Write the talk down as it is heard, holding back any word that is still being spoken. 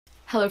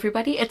Hello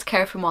everybody, it's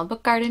Kara from Wild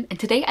Book Garden, and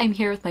today I'm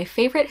here with my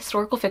favorite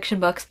historical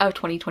fiction books of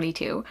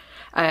 2022.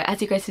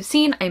 As you guys have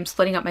seen, I'm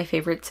splitting up my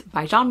favorites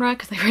by genre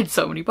because I read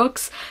so many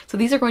books. So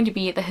these are going to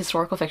be the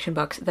historical fiction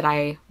books that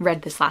I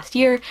read this last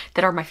year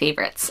that are my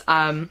favorites.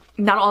 Not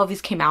all of these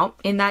came out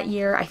in that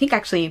year. I think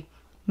actually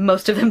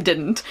most of them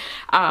didn't.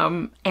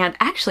 And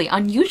actually,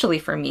 unusually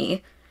for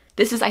me,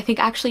 this is, I think,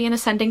 actually in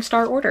ascending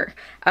star order.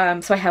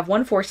 So I have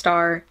 1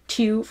 4-star,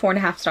 2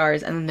 4.5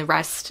 stars, and then the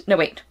rest, no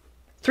wait,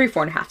 3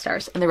 4.5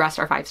 stars, and the rest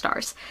are 5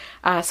 stars.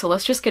 So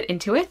let's just get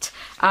into it.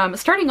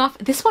 Starting off,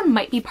 this one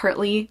might be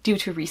partly due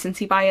to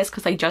recency bias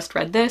because I just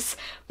read this,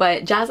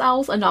 but Jazz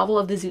Owls, a novel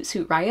of the Zoot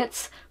Suit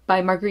Riots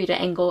by Margarita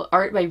Engel,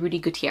 art by Rudy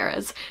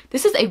Gutierrez.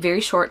 This is a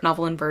very short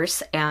novel in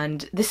verse,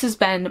 and this has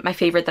been my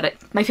favorite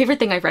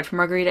thing I've read from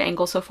Margarita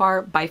Engel so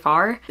far, by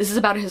far. This is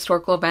about a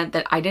historical event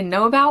that I didn't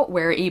know about,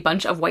 where a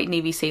bunch of white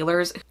Navy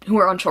sailors who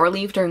were on shore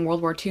leave during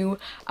World War II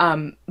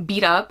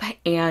beat up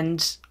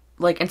and,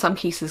 like, in some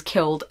cases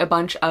killed a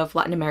bunch of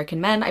Latin American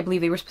men. I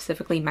believe they were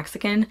specifically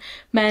Mexican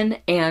men,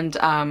 and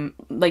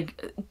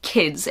like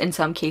kids in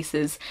some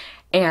cases.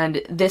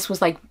 And this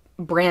was like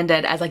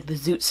branded as like the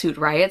Zoot Suit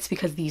Riots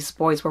because these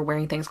boys were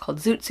wearing things called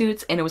zoot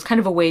suits, and it was kind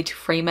of a way to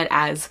frame it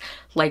as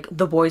like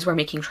the boys were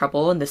making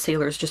trouble and the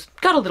sailors just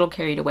got a little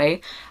carried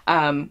away,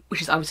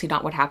 which is obviously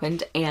not what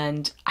happened.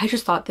 And I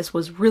just thought this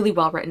was really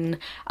well written.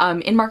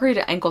 In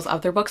Margarita Engel's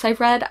other books I've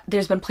read,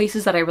 there's been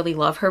places that I really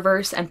love her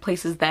verse and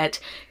places that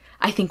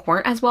I think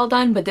weren't as well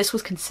done, but this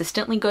was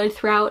consistently good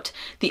throughout.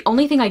 The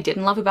only thing I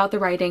didn't love about the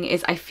writing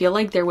is I feel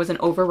like there was an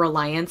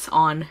over-reliance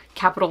on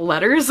capital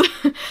letters,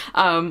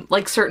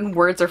 like certain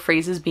words or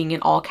phrases being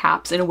in all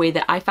caps in a way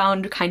that I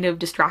found kind of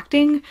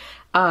distracting,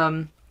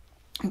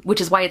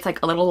 which is why it's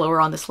like a little lower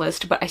on this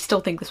list, but I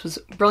still think this was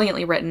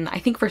brilliantly written. I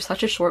think for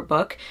such a short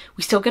book,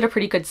 we still get a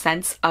pretty good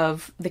sense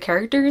of the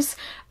characters.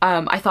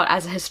 I thought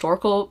as a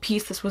historical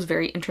piece, this was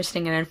very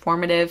interesting and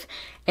informative,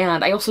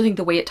 and I also think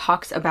the way it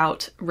talks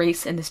about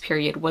race in this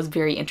period was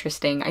very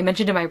interesting. I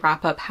mentioned in my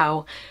wrap-up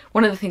how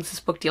one of the things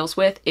this book deals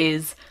with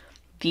is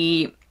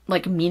the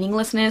like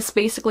meaninglessness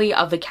basically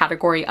of the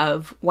category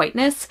of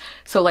whiteness.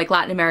 So like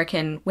Latin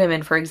American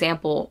women, for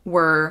example,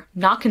 were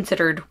not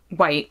considered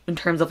white in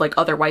terms of like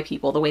other white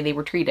people, the way they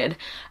were treated.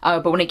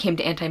 But when it came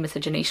to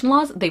anti-miscegenation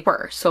laws, they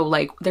were. So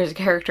like there's a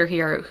character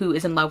here who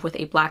is in love with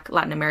a black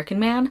Latin American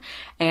man,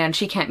 and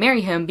she can't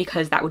marry him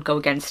because that would go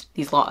against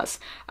these laws.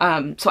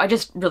 So I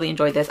just really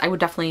enjoyed this. I would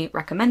definitely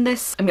recommend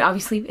this. I mean,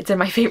 obviously it's in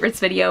my favorites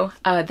video.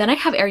 Then I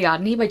have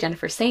Ariadne by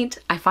Jennifer Saint.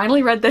 I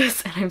finally read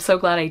this and I'm so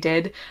glad I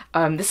did.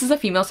 This is a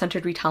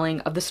female-centered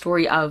retelling of the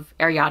story of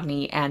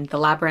Ariadne and the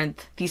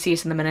labyrinth,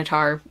 Theseus and the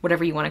Minotaur,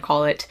 whatever you want to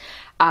call it.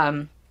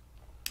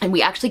 And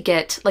we actually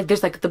get, like,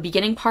 there's like the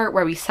beginning part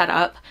where we set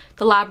up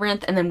the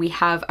labyrinth, and then we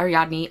have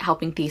Ariadne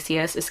helping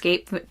Theseus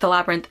escape the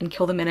labyrinth and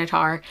kill the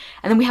Minotaur.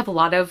 And then we have a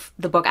lot of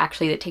the book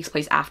actually that takes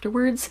place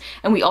afterwards.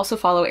 And we also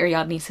follow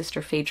Ariadne's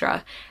sister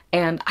Phaedra.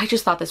 And I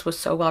just thought this was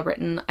so well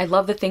written. I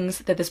love the things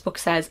that this book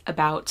says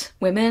about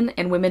women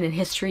and women in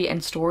history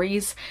and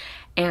stories,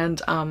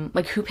 and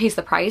like who pays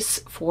the price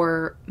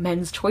for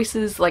men's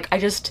choices. Like, I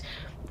just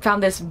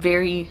found this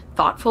very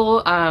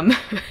thoughtful.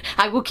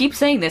 I will keep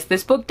saying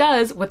this book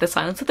does what The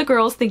Silence of the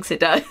Girls thinks it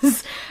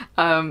does.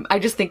 I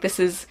just think this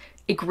is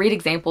a great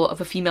example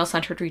of a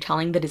female-centered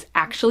retelling that is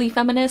actually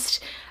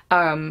feminist,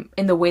 in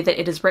the way that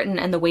it is written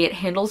and the way it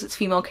handles its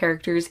female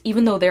characters,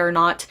 even though there are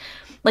not,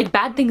 like,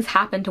 bad things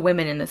happen to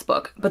women in this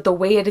book, but the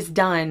way it is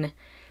done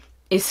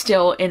is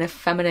still in a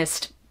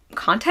feminist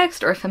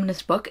context, or a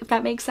feminist book, if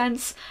that makes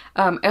sense.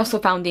 I also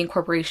found the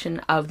incorporation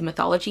of the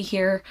mythology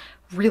here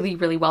really,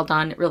 really well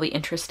done, really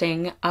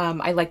interesting.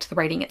 I liked the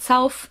writing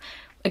itself.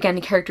 Again,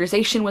 the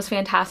characterization was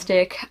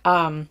fantastic.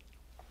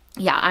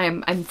 Yeah,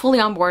 I'm fully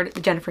on board the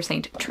Jennifer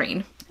Saint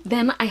train.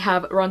 Then I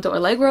have Rondo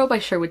Allegro by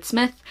Sherwood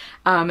Smith.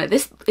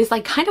 This is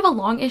like kind of a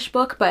long-ish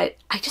book, but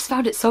I just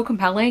found it so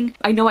compelling.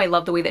 I know I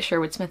love the way that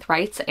Sherwood Smith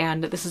writes,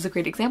 and this is a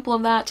great example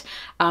of that.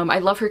 I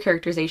love her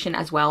characterization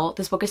as well.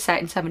 This book is set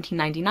in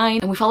 1799,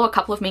 and we follow a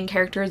couple of main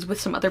characters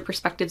with some other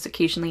perspectives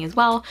occasionally as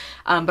well.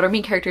 But our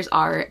main characters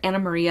are Anna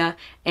Maria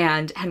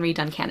and Henry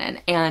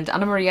Duncannon. And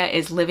Anna Maria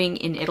is living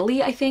in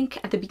Italy, I think,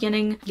 at the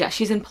beginning. Yeah,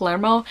 she's in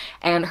Palermo,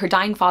 and her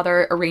dying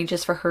father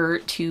arranges for her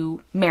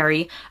to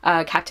marry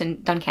Captain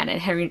Duncannon,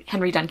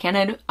 Henry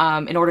Duncannon,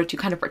 in order to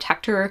kind of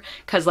protect her,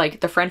 because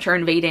like the French are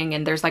invading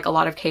and there's like a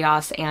lot of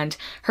chaos, and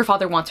her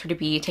father wants her to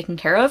be taken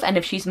care of, and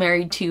if she's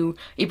married to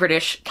a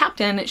British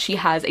captain, she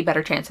has a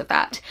better chance of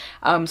that.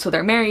 So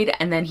they're married,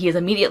 and then he is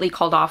immediately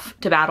called off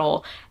to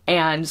battle,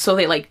 and so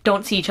they like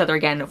don't see each other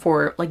again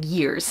for like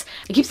years.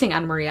 I keep saying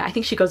Anna Maria, I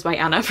think she goes by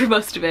Anna for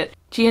most of it.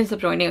 She ends up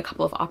joining a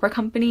couple of opera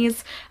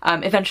companies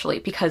eventually,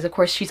 because of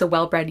course she's a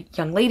well-bred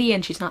young lady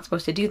and she's not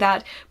supposed to do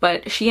that,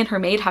 but she and her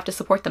maid have to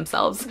support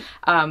themselves.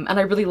 And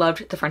I really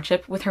loved the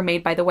friendship with her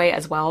maid, by the way,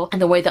 as well,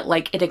 and the way that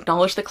like it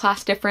acknowledged the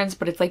class difference,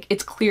 but it's like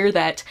it's clear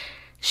that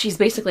she's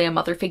basically a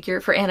mother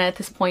figure for Anna at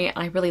this point,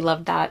 and I really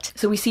loved that.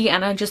 So we see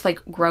Anna just like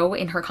grow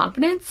in her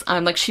confidence.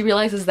 Like she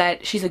realizes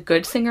that she's a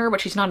good singer, but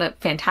she's not a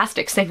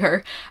fantastic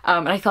singer.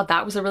 And I thought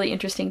that was a really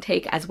interesting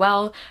take as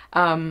well.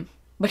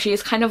 But she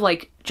is kind of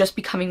like just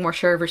becoming more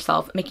sure of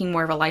herself, making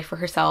more of a life for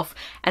herself.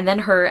 And then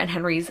her and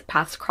Henry's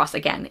paths cross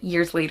again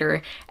years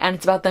later. And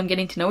it's about them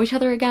getting to know each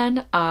other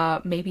again,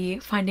 maybe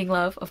finding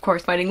love, of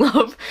course, finding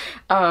love.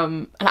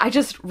 And I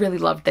just really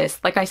loved this.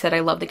 Like I said,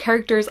 I love the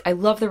characters. I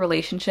love the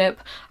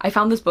relationship. I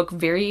found this book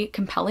very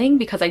compelling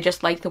because I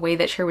just like the way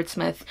that Sherwood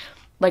Smith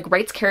like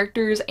writes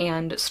characters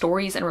and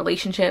stories and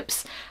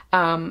relationships.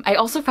 I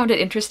also found it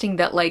interesting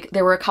that like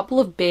there were a couple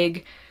of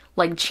big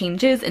like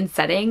changes in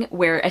setting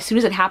where as soon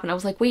as it happened I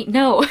was like, wait,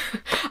 no,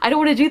 I don't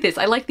want to do this.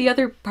 I like the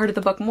other part of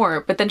the book more.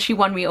 But then she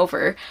won me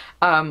over.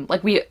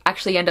 Like we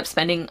actually end up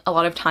spending a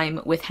lot of time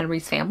with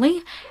Henry's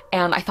family,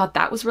 and I thought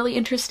that was really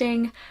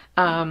interesting.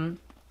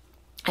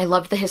 I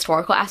loved the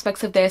historical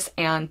aspects of this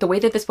and the way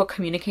that this book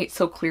communicates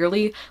so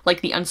clearly,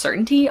 like the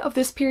uncertainty of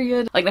this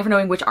period, like never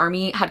knowing which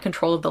army had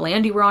control of the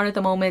land you were on at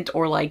the moment,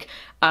 or like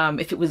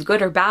if it was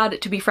good or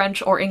bad to be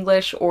French or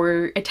English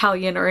or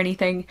Italian or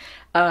anything.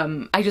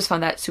 I just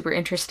found that super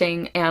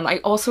interesting, and I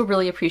also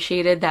really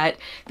appreciated that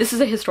this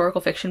is a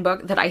historical fiction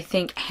book that I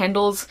think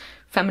handles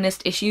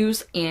feminist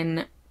issues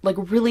in like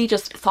really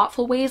just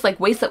thoughtful ways, like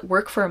ways that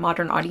work for a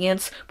modern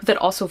audience, but that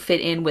also fit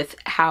in with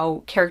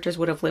how characters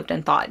would have lived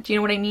and thought. Do you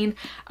know what I mean?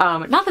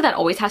 Not that that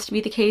always has to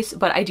be the case,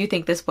 but I do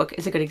think this book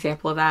is a good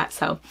example of that.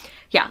 So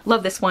yeah,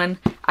 love this one.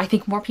 I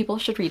think more people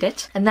should read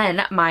it. And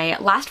then my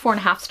last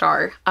 4.5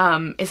 star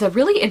is a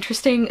really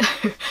interesting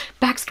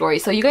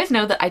backstory. So you guys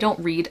know that I don't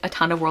read a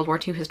ton of World War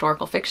II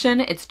historical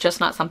fiction. It's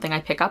just not something I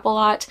pick up a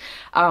lot.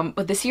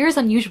 But this year is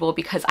unusual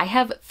because I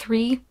have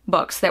 3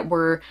 books that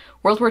were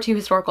World War II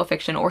historical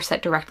fiction or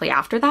set directly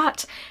after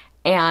that,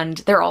 and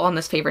they're all on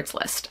this favorites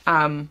list,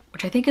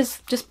 which I think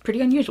is just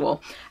pretty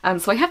unusual.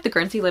 So I have the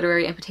Guernsey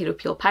Literary and Potato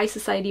Peel Pie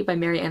Society by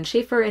Mary Ann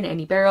Schaefer and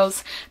Annie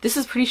Barrows. This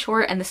is pretty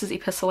short and this is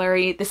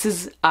epistolary. This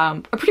is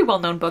a pretty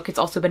well-known book. It's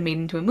also been made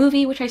into a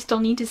movie, which I still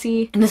need to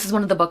see. And this is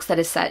one of the books that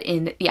is set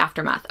in the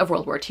aftermath of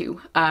World War II.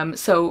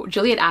 So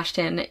Juliet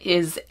Ashton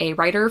is a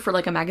writer for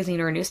like a magazine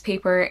or a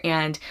newspaper,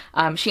 and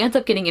she ends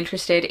up getting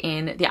interested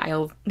in the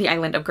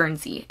island of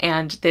Guernsey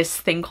and this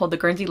thing called the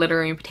Guernsey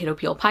Literary and Potato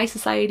Peel Pie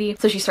Society.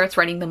 So she starts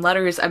writing them letters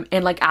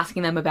and like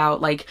asking them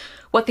about like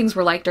what things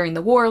were like during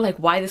the war, like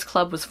why this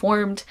club was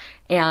formed,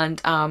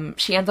 and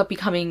she ends up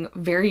becoming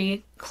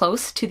very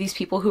close to these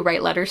people who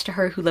write letters to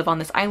her who live on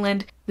this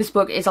island. This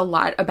book is a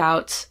lot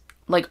about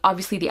like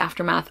obviously the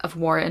aftermath of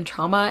war and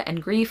trauma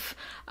and grief,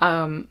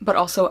 but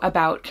also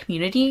about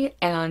community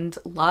and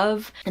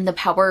love and the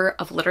power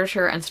of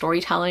literature and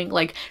storytelling.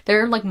 Like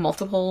there are like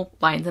multiple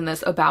lines in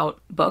this about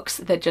books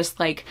that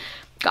just like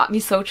got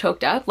me so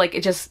choked up. Like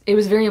it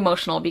was very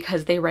emotional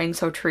because they rang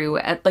so true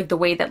at like the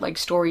way that like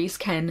stories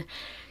can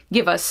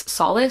give us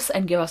solace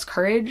and give us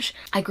courage.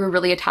 I grew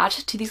really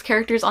attached to these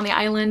characters on the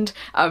island,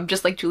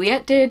 just like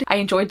Juliet did. I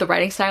enjoyed the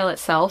writing style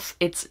itself.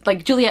 It's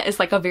like Juliet is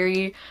like a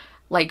very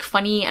like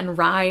funny and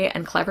wry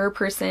and clever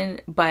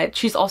person, but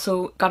she's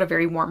also got a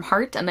very warm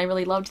heart, and I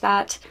really loved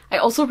that. I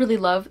also really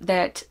love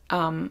that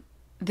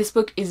this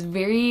book is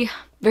very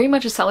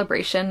much a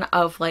celebration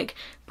of like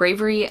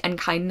bravery and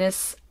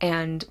kindness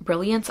and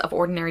brilliance of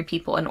ordinary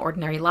people and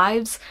ordinary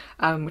lives,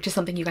 which is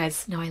something you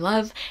guys know I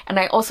love. And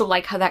I also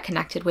like how that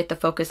connected with the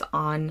focus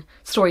on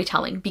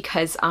storytelling,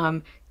 because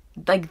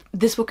like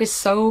this book is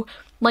so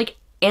like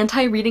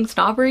anti-reading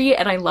snobbery,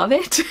 and I love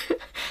it.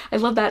 I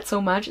love that so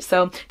much.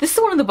 So this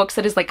is one of the books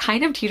that is like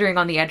kind of teetering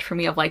on the edge for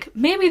me of like,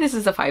 maybe this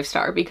is a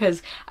 5-star,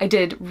 because I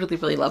did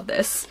really love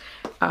this.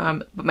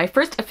 But my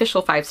first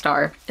official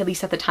 5-star, at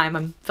least at the time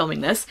I'm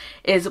filming this,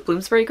 is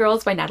Bloomsbury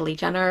Girls by Natalie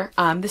Jenner.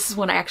 This is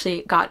one I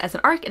actually got as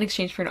an ARC in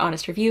exchange for an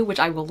honest review, which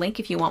I will link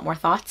if you want more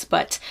thoughts,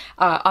 but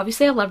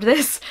obviously I loved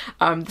this.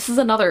 This is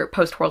another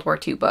post-World War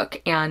II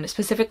book, and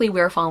specifically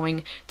we're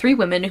following 3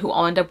 women who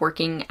all end up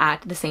working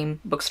at the same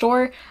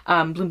bookstore,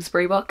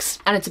 Bloomsbury Books,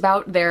 and it's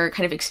about their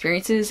kind of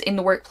experiences in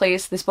the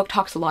workplace. This book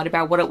talks a lot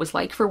about what it was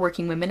like for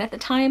working women at the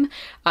time.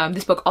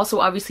 This book also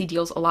obviously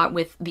deals a lot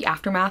with the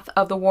aftermath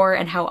of the war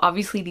and how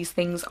obviously these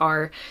things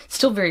are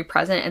still very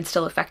present and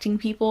still affecting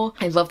people.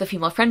 I love the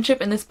female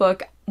friendship in this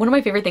book. One of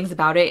my favorite things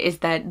about it is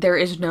that there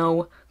is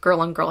no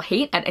girl-on-girl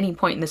hate at any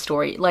point in the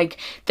story. Like,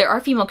 there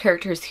are female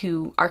characters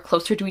who are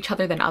closer to each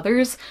other than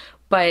others,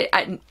 but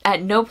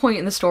at no point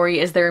in the story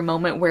is there a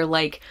moment where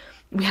like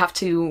we have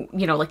to,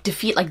 you know, like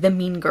defeat like the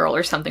mean girl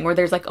or something, where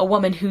there's like a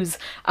woman who's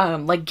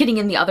like getting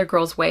in the other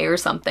girl's way or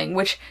something,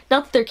 which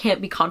not that there can't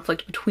be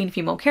conflict between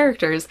female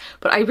characters,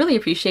 but I really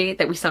appreciate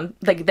that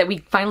we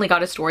finally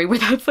got a story where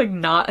that's like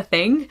not a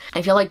thing.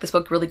 I feel like this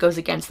book really goes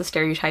against the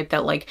stereotype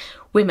that like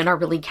women are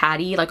really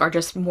catty, like are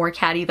just more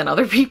catty than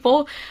other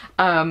people.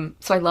 So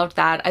I loved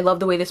that. I love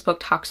the way this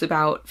book talks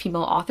about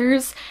female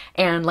authors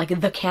and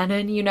like the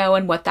canon, you know,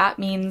 and what that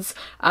means.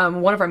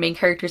 One of our main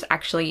characters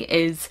actually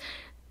is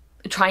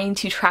trying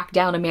to track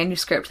down a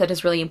manuscript that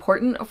is really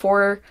important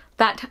for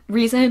that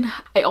reason.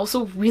 I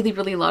also really,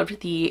 really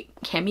loved the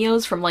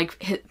cameos from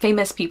like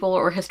famous people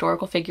or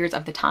historical figures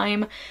of the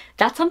time.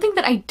 That's something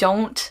that I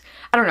don't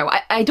know,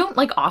 I don't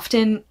like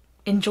often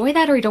enjoy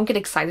that, or I don't get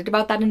excited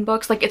about that in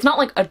books. Like, it's not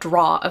like a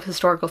draw of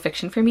historical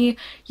fiction for me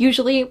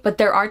usually, but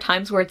there are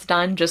times where it's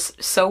done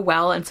just so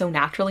well and so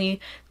naturally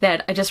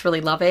that I just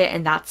really love it,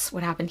 and that's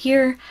what happened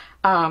here.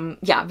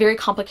 Yeah, very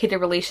complicated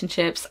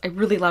relationships. I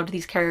really loved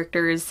these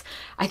characters.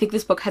 I think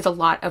this book has a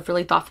lot of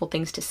really thoughtful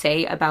things to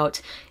say about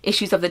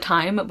issues of the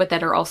time, but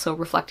that are also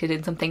reflected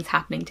in some things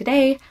happening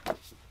today.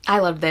 I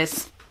love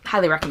this.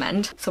 Highly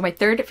recommend. So my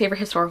third favorite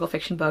historical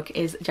fiction book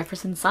is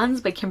Jefferson's Sons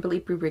by Kimberly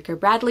Brubaker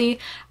Bradley.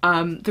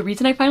 The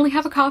reason I finally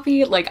have a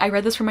copy, like, I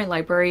read this from my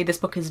library. This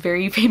book is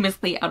very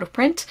famously out of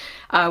print,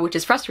 which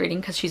is frustrating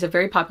because she's a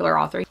very popular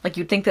author. Like,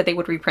 you'd think that they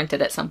would reprint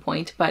it at some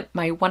point, but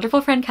my wonderful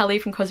friend Kelly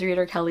from Cozy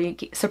Reader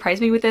Kelly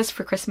surprised me with this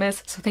for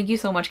Christmas, so thank you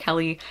so much,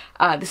 Kelly.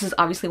 This is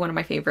obviously one of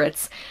my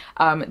favorites.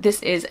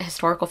 This is a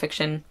historical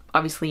fiction,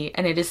 obviously,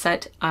 and it is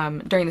set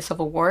during the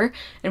Civil War,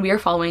 and we are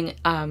following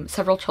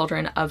several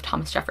children of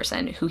Thomas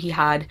Jefferson, who he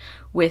had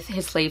with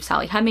his slave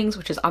Sally Hemings,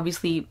 which is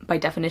obviously by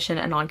definition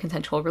a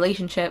non-consensual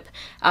relationship,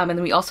 and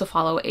then we also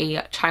follow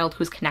a child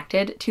who's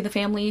connected to the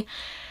family.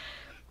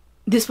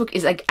 This book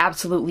is like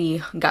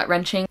absolutely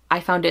gut-wrenching.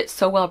 I found it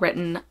so well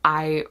written.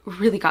 I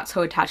really got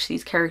so attached to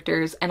these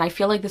characters, and I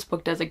feel like this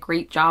book does a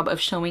great job of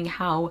showing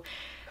how,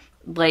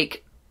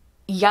 like,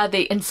 yeah,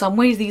 in some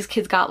ways these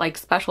kids got like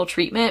special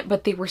treatment,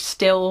 but they were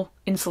still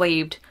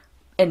enslaved,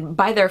 and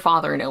by their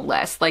father, no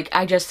less. Like,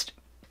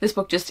 this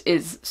book just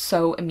is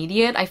so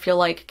immediate. I feel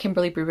like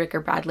Kimberly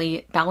Brubaker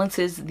Bradley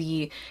balances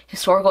the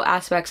historical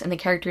aspects and the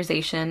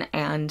characterization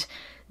and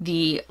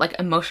the like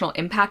emotional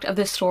impact of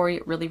this story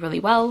really,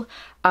 really well.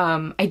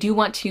 I do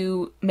want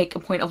to make a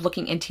point of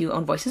looking into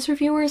Own Voices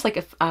reviewers. Like,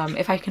 if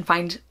I can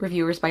find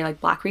reviewers by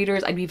like Black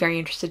readers, I'd be very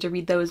interested to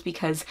read those,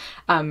 because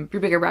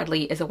Brubaker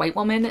Bradley is a white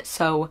woman,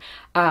 so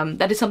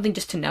that is something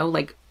just to know.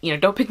 Like, you know,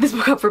 don't pick this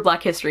book up for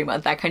Black History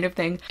Month, that kind of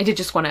thing. I did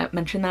just want to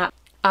mention that.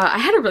 I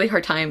had a really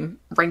hard time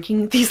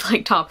ranking these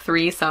like top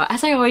three, so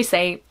as I always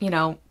say, you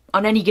know,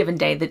 on any given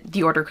day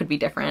the order could be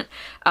different.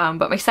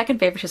 But my second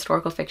favorite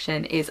historical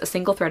fiction is A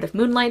Single Thread of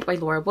Moonlight by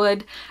Laura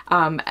Wood.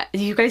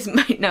 You guys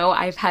might know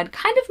I've had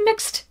kind of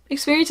mixed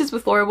experiences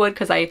with Laura Wood,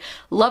 because I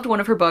loved one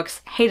of her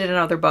books, hated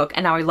another book,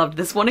 and now I loved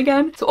this one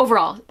again. So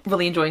overall,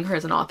 really enjoying her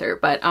as an author.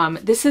 But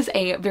this is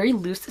a very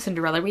loose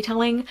Cinderella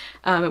retelling.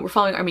 We're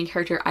following our main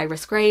character,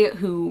 Iris Gray,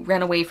 who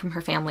ran away from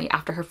her family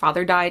after her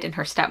father died and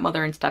her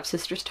stepmother and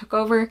stepsisters took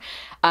over.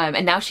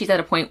 And now she's at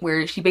a point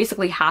where she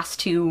basically has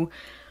to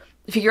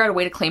figure out a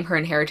way to claim her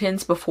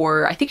inheritance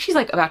before, I think she's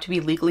like about to be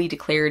legally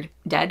declared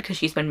dead because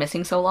she's been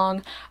missing so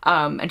long,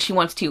 and she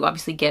wants to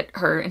obviously get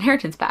her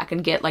inheritance back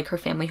and get like her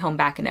family home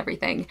back and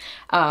everything.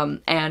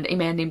 And a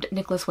man named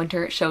Nicholas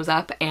Winter shows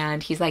up,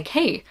 and he's like,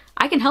 hey,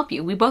 I can help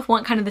you. We both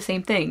want kind of the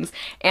same things.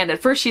 And at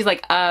first she's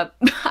like, I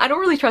don't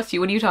really trust you.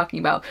 What are you talking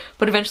about?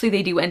 But eventually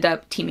they do end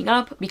up teaming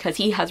up because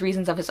he has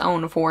reasons of his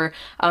own for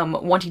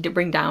wanting to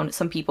bring down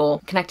some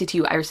people connected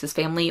to Iris's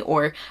family,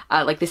 or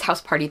like this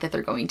house party that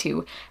they're going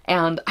to.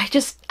 And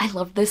I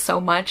loved this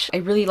so much. I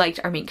really liked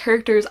our main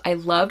characters. I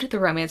loved the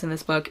romance in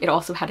this book. It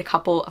also had a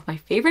couple of my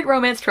favorite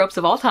romance tropes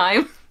of all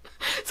time.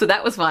 So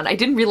that was fun. I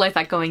didn't realize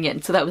that going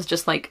in, so that was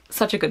just like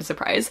such a good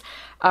surprise.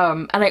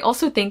 And I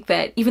also think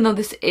that even though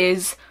this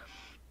is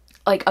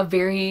like a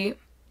very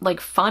like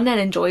fun and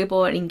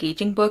enjoyable and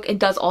engaging book, it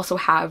does also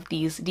have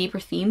these deeper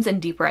themes and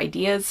deeper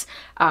ideas,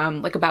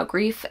 like about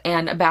grief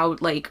and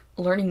about like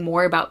learning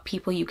more about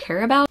people you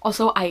care about.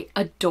 Also, I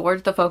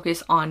adored the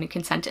focus on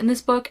consent in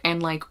this book,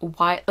 and like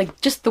why, like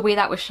just the way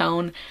that was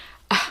shown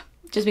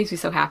just makes me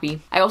so happy.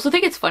 I also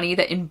think it's funny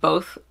that in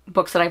both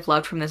books that I've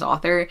loved from this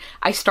author,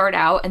 I start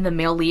out and the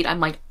male lead,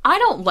 I'm like, I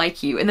don't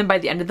like you, and then by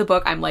the end of the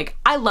book I'm like,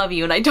 I love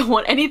you and I don't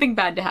want anything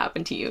bad to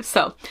happen to you.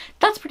 So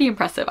that's pretty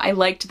impressive. I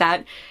liked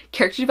that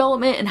character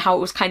development and how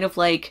it was kind of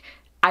like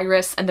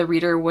Iris and the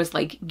reader was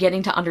like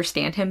getting to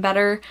understand him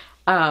better.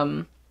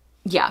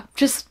 Yeah,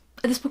 just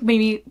this book made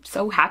me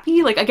so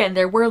happy. Like, again,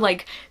 there were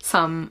like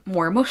some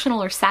more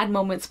emotional or sad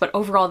moments, but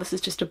overall this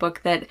is just a book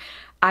that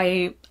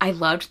I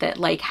loved, that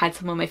like had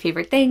some of my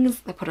favorite things,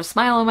 that put a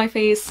smile on my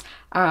face.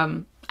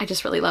 I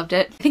just really loved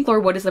it. I think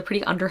Laura Wood is a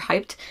pretty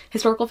underhyped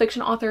historical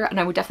fiction author, and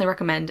I would definitely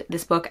recommend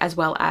this book as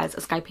well as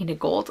A Sky Painted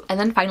Gold. And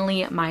then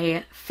finally,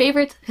 my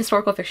favorite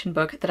historical fiction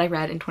book that I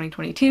read in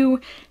 2022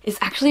 is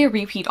actually a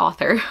repeat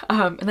author,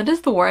 and that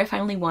is The War I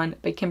Finally Won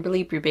by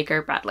Kimberly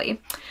Brubaker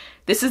Bradley.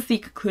 This is the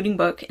concluding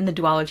book in the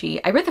duology.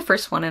 I read the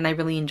first one and I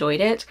really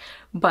enjoyed it,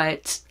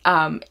 but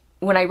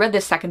when I read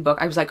this second book,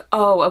 I was like,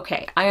 oh,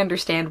 okay, I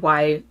understand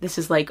why this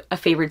is like a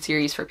favorite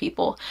series for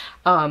people.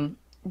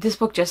 This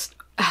book just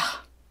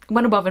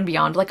went above and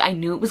beyond. Like, I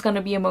knew it was going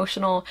to be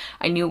emotional,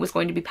 I knew it was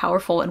going to be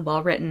powerful and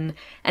well written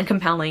and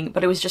compelling,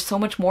 but it was just so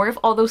much more of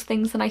all those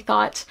things than I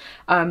thought.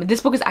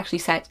 This book is actually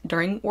set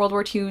during World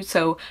War II,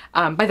 so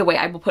by the way,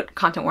 I will put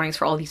content warnings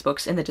for all these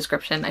books in the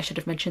description. I should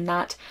have mentioned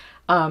that.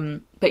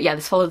 But yeah,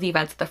 this follows the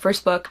events of the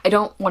first book. I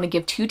don't want to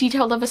give too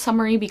detailed of a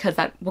summary because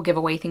that will give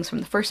away things from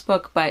the first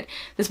book, but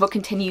this book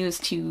continues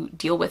to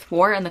deal with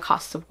war and the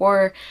costs of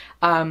war,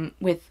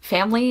 with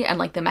family and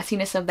like the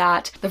messiness of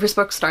that. The first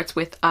book starts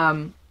with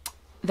them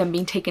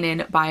being taken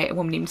in by a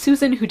woman named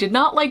Susan, who did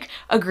not like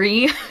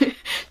agree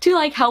to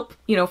like help,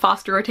 you know,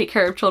 foster or take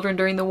care of children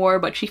during the war,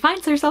 but she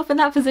finds herself in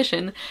that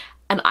position.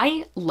 And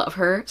I love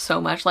her so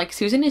much. Like,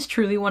 Susan is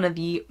truly one of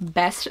the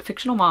best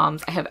fictional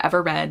moms I have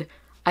ever read.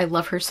 I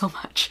love her so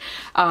much.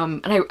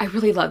 And I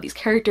really love these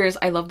characters.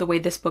 I love the way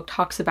this book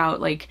talks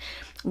about like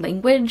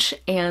language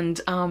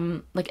and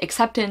like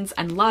acceptance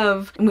and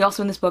love. And we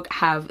also in this book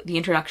have the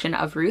introduction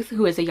of Ruth,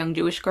 who is a young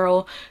Jewish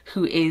girl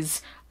who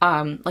is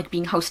like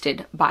being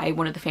hosted by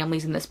one of the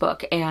families in this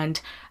book.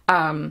 And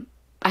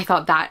I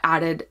thought that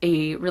added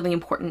a really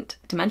important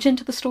dimension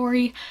to the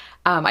story.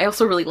 I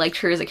also really liked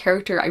her as a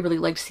character. I really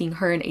liked seeing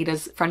her and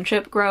Ada's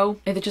friendship grow.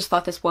 I just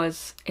thought this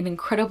was an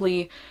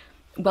incredibly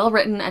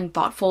well-written and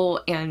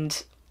thoughtful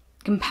and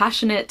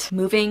compassionate,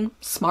 moving,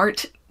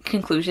 smart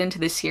conclusion to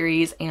this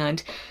series,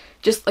 and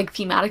just like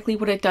thematically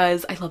what it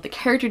does. I love the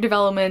character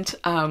development.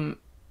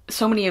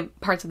 So many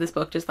parts of this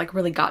book just like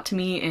really got to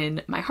me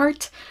in my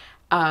heart.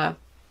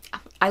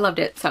 I loved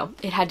it, so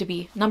it had to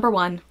be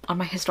 #1 on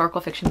my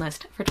historical fiction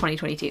list for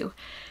 2022.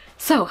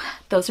 So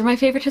those are my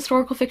favorite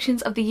historical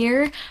fictions of the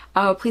year.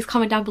 Please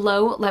comment down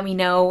below, let me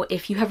know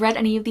if you have read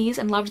any of these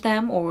and loved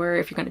them, or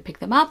if you're going to pick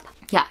them up.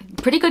 Yeah,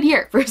 pretty good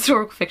year for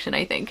historical fiction,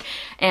 I think.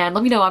 And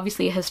let me know,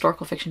 obviously, a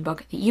historical fiction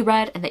book that you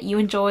read and that you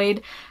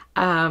enjoyed.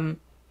 I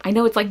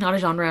know it's like not a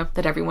genre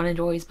that everyone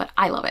enjoys, but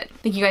I love it.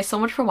 Thank you guys so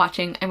much for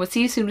watching, and we'll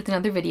see you soon with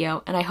another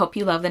video, and I hope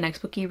you love the next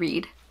book you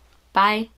read. Bye!